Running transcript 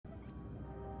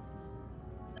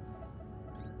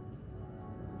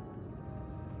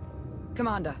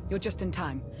Commander, you're just in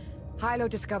time. Hylo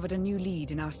discovered a new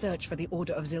lead in our search for the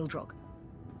Order of Zildrog.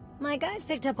 My guys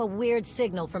picked up a weird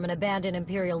signal from an abandoned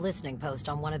Imperial listening post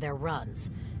on one of their runs.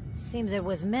 Seems it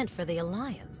was meant for the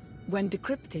Alliance. When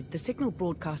decrypted, the signal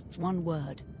broadcasts one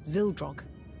word, Zildrog.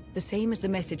 The same as the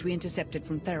message we intercepted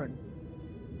from Theron.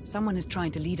 Someone is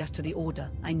trying to lead us to the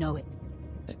Order, I know it.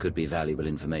 There could be valuable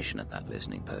information at that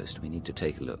listening post. We need to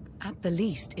take a look. At the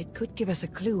least, it could give us a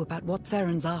clue about what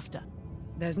Theron's after.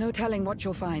 There's no telling what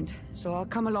you'll find, so I'll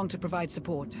come along to provide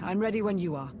support. I'm ready when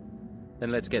you are.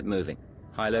 Then let's get moving.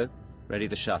 Hylo, ready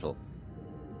the shuttle.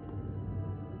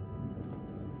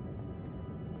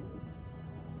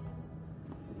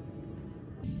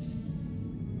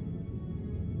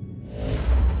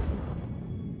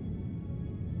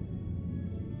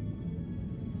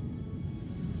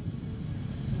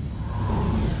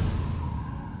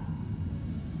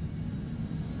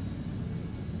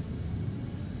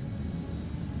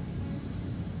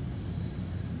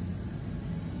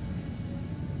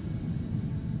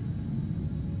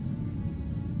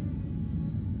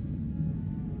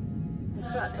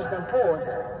 Has been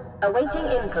paused. Awaiting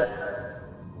input.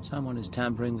 Someone is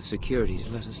tampering with security to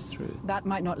let us through. That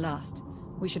might not last.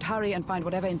 We should hurry and find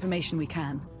whatever information we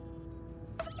can.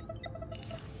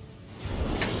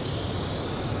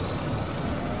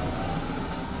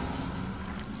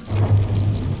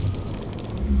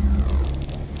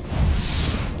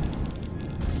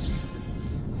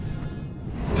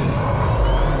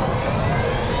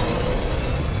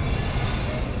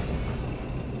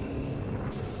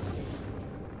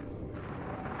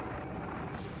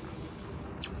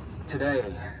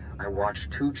 Today, I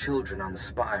watched two children on the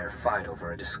Spire fight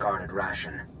over a discarded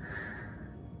ration.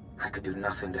 I could do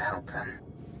nothing to help them.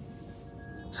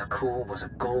 Zakul was a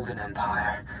golden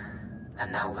empire,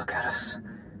 and now look at us.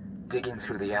 Digging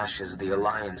through the ashes the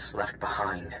Alliance left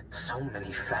behind. So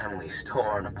many families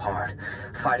torn apart,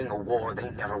 fighting a war they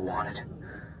never wanted.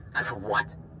 And for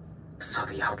what? So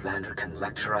the Outlander can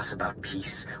lecture us about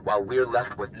peace, while we're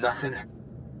left with nothing?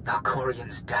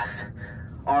 Valkorian's death,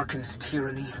 Arkan's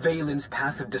tyranny, Valen's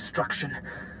path of destruction.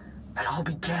 It all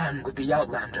began with the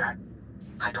Outlander.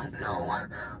 I don't know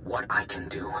what I can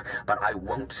do, but I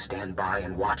won't stand by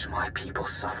and watch my people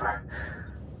suffer.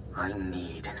 I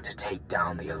need to take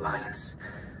down the Alliance.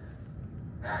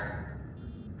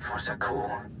 For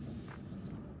Zakul.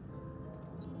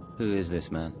 Who is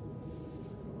this man?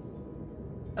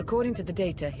 According to the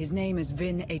data, his name is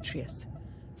Vin Atrius,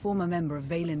 former member of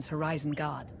Valen's Horizon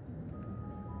Guard.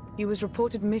 He was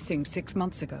reported missing 6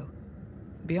 months ago.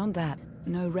 Beyond that,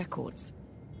 no records.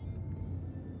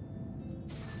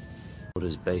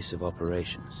 Order's base of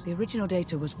operations. The original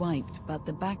data was wiped, but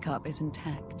the backup is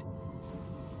intact.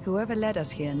 Whoever led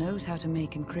us here knows how to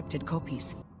make encrypted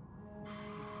copies.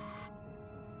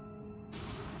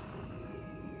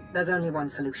 There's only one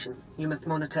solution. You must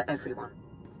monitor everyone.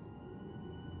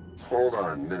 Hold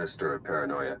on, Minister of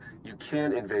Paranoia. You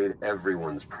can't invade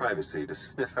everyone's privacy to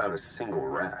sniff out a single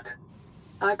rat.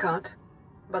 I can't,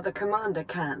 but the commander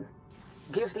can.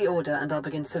 Give the order and I'll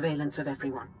begin surveillance of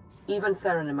everyone. Even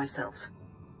Theron and myself.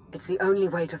 It's the only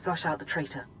way to flush out the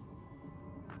traitor.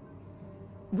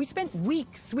 We spent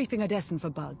weeks sweeping Odessen for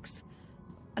bugs.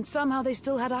 And somehow they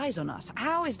still had eyes on us.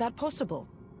 How is that possible?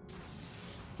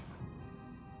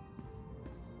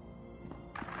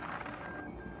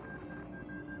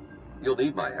 You'll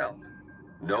need my help.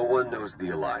 No one knows the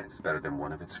Alliance better than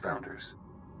one of its founders.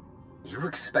 You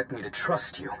expect me to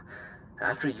trust you,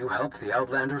 after you helped the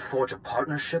Outlander forge a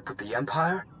partnership with the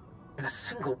Empire? In a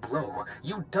single blow,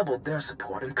 you doubled their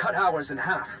support and cut ours in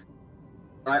half.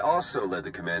 I also led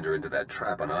the commander into that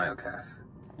trap on Iokath.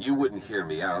 You wouldn't hear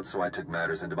me out, so I took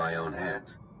matters into my own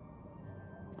hands.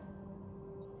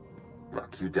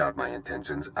 Look, you doubt my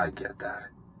intentions, I get that.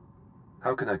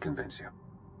 How can I convince you?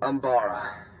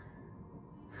 Umbara.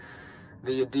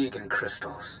 The Adegan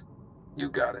crystals. You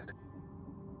got it.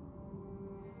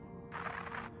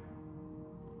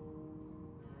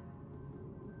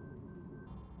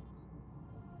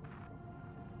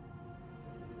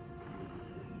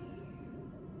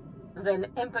 When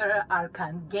Emperor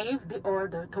Arkan gave the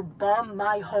order to bomb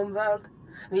my homeworld,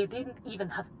 we didn't even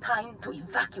have time to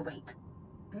evacuate.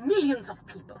 Millions of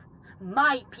people,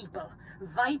 my people,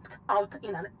 wiped out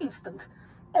in an instant.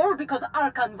 All because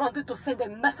Arkan wanted to send a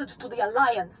message to the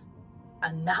Alliance.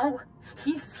 And now,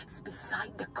 he sits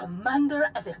beside the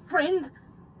commander as a friend?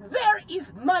 Where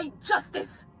is my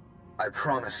justice? I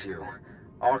promise you,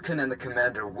 Arkan and the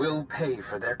commander will pay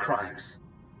for their crimes.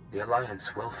 The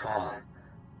Alliance will fall.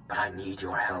 But I need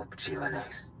your help,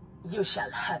 Chilanes. You shall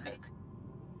have it.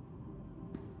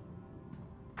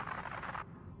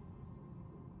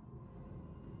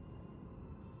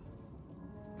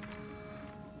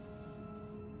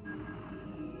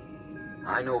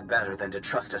 I know better than to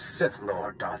trust a Sith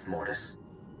Lord, Darth Mortis.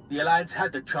 The Alliance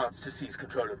had the chance to seize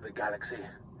control of the galaxy,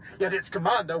 yet its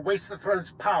commander wastes the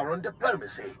throne's power on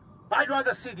diplomacy. I'd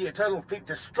rather see the Eternal Fleet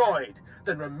destroyed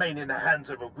than remain in the hands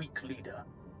of a weak leader.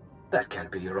 That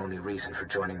can't be your only reason for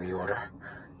joining the Order.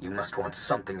 You must want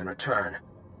something in return.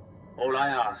 All I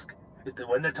ask is that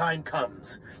when the time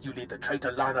comes, you leave the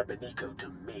traitor Lana Beniko to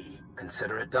me.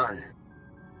 Consider it done.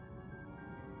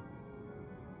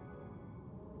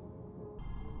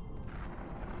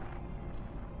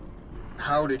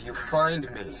 How did you find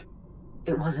me?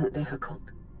 It wasn't difficult.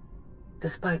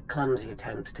 Despite clumsy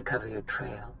attempts to cover your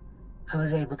trail, I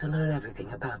was able to learn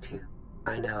everything about you.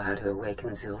 I know how to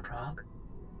awaken Zildrog,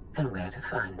 and where to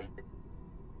find it.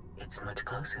 It's much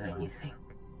closer than you think.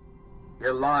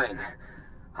 You're lying.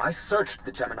 I searched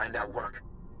the Gemini network.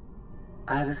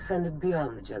 I've ascended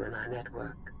beyond the Gemini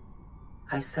network.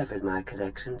 I severed my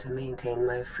connection to maintain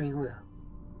my free will.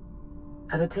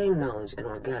 I've attained knowledge an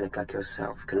organic like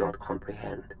yourself cannot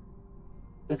comprehend.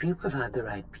 If you provide the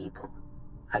right people,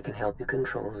 I can help you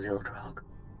control Zildrog.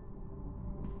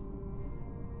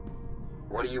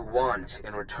 What do you want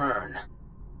in return?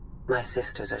 My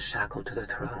sisters are shackled to the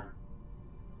throne.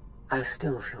 I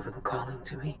still feel them calling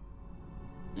to me.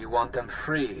 You want them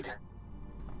freed?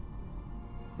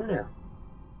 No.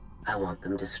 I want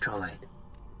them destroyed.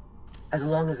 As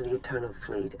long as the Eternal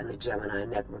Fleet and the Gemini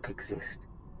network exist,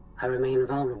 I remain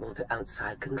vulnerable to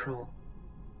outside control.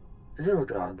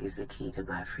 Zildrog is the key to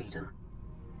my freedom.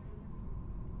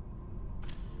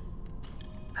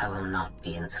 I will not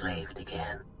be enslaved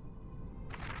again.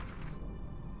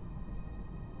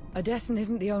 Adessen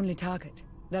isn't the only target.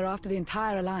 They're after the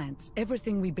entire Alliance,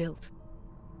 everything we built.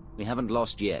 We haven't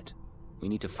lost yet. We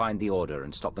need to find the Order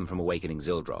and stop them from awakening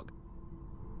Zildrog.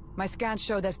 My scans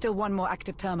show there's still one more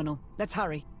active terminal. Let's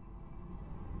hurry.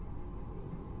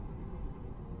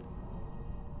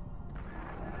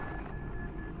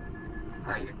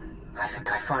 I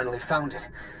think I finally found it.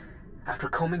 After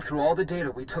combing through all the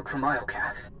data we took from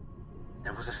Iocath,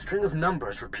 there was a string of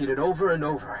numbers repeated over and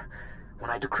over.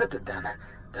 When I decrypted them,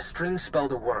 the string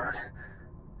spelled a word.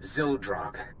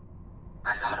 Zildrog.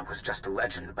 I thought it was just a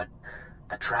legend, but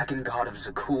the dragon god of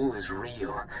Zakul is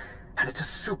real, and it's a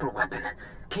super weapon,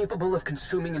 capable of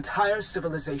consuming entire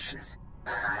civilizations.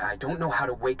 I don't know how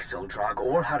to wake Zildrog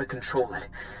or how to control it,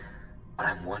 but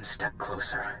I'm one step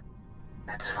closer.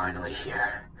 It's finally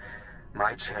here.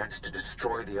 My chance to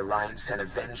destroy the Alliance and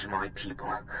avenge my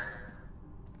people.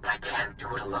 But I can't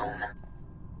do it alone.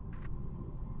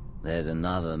 There's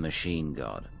another machine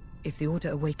god. If the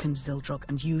Order awakens Zildrog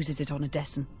and uses it on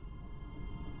Adessen...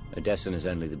 Adessen is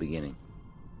only the beginning.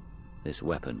 This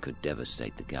weapon could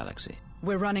devastate the galaxy.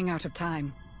 We're running out of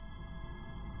time.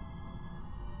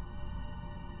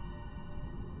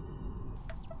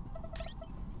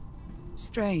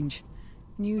 Strange.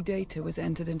 New data was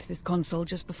entered into this console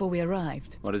just before we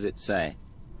arrived. What does it say?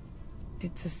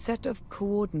 It's a set of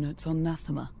coordinates on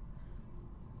Nathema.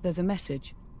 There's a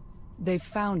message. They've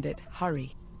found it.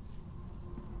 Hurry.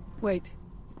 Wait.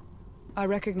 I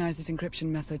recognize this encryption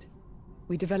method.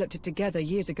 We developed it together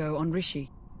years ago on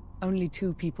Rishi. Only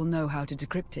 2 people know how to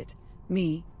decrypt it.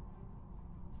 Me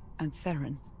and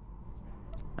Theron.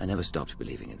 I never stopped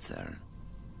believing in Theron.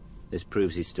 This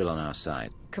proves he's still on our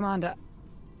side. Commander,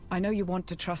 I know you want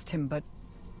to trust him, but...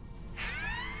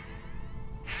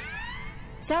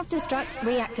 Self-destruct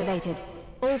reactivated.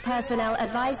 All personnel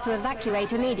advised to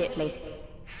evacuate immediately.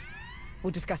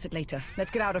 We'll discuss it later.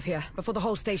 Let's get out of here, before the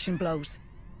whole station blows.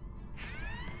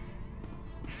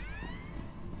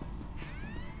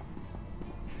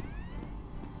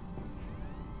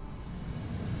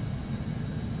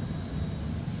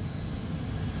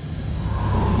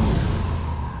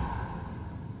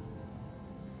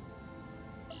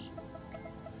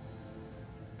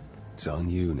 It's on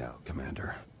you now,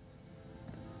 Commander.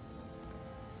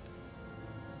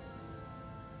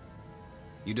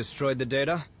 You destroyed the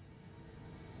data?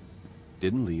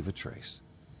 Didn't leave a trace.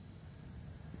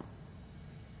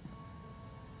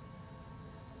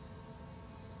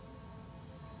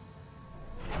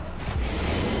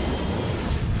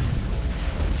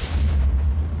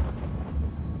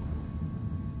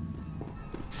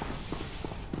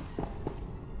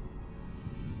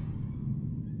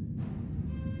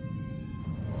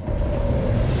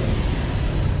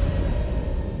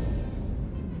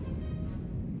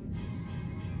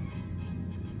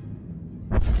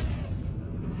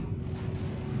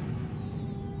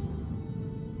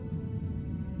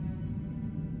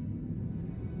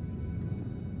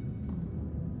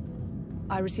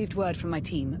 I received word from my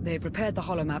team. They've repaired the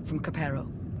holomap from Capero.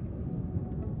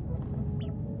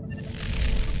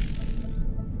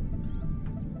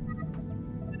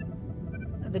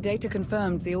 The data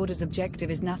confirmed the Order's objective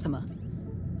is Nathema.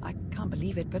 I can't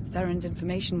believe it, but Theron's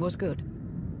information was good.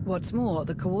 What's more,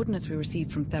 the coordinates we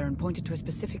received from Theron pointed to a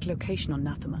specific location on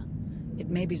Nathema. It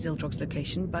may be Zildrog's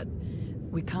location, but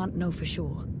we can't know for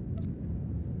sure.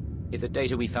 If the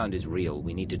data we found is real,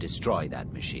 we need to destroy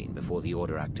that machine before the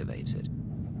Order activates it.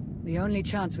 The only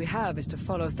chance we have is to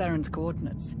follow Theron's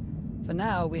coordinates. For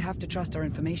now, we have to trust our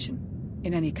information.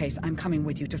 In any case, I'm coming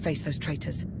with you to face those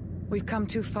traitors. We've come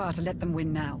too far to let them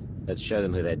win now. Let's show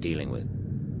them who they're dealing with.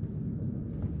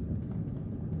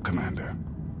 Commander,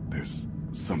 there's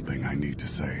something I need to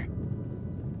say.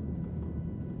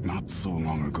 Not so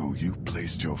long ago, you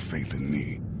placed your faith in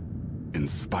me, in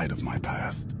spite of my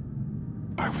past.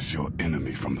 I was your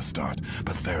enemy from the start,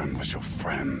 but Theron was your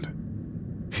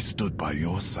friend. He stood by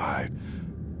your side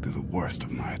through the worst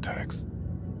of my attacks.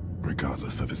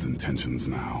 Regardless of his intentions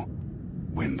now,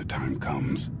 when the time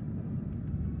comes,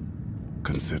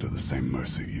 consider the same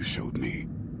mercy you showed me.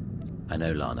 I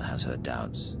know Lana has her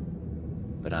doubts,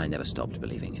 but I never stopped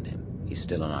believing in him. He's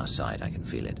still on our side, I can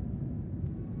feel it.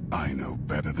 I know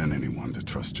better than anyone to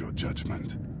trust your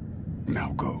judgment.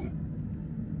 Now go.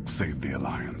 Save the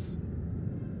Alliance.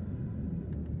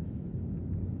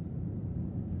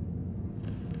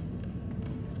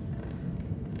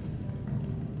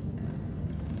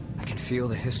 I can feel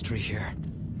the history here.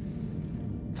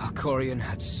 Valkorion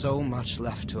had so much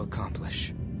left to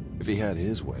accomplish. If he had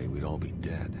his way, we'd all be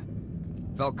dead.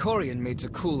 Valkorion made to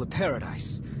cool the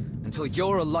paradise, until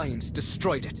your alliance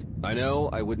destroyed it. I know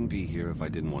I wouldn't be here if I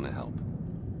didn't want to help.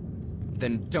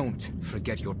 Then don't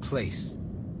forget your place.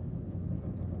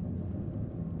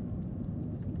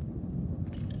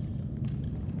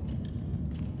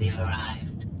 We've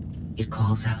arrived. It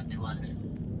calls out to us.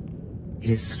 It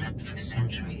has slept for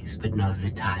centuries, but knows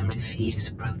the time to feed is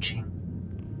approaching.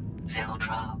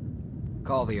 SWTOR.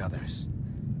 Call the others.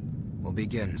 We'll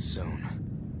begin soon.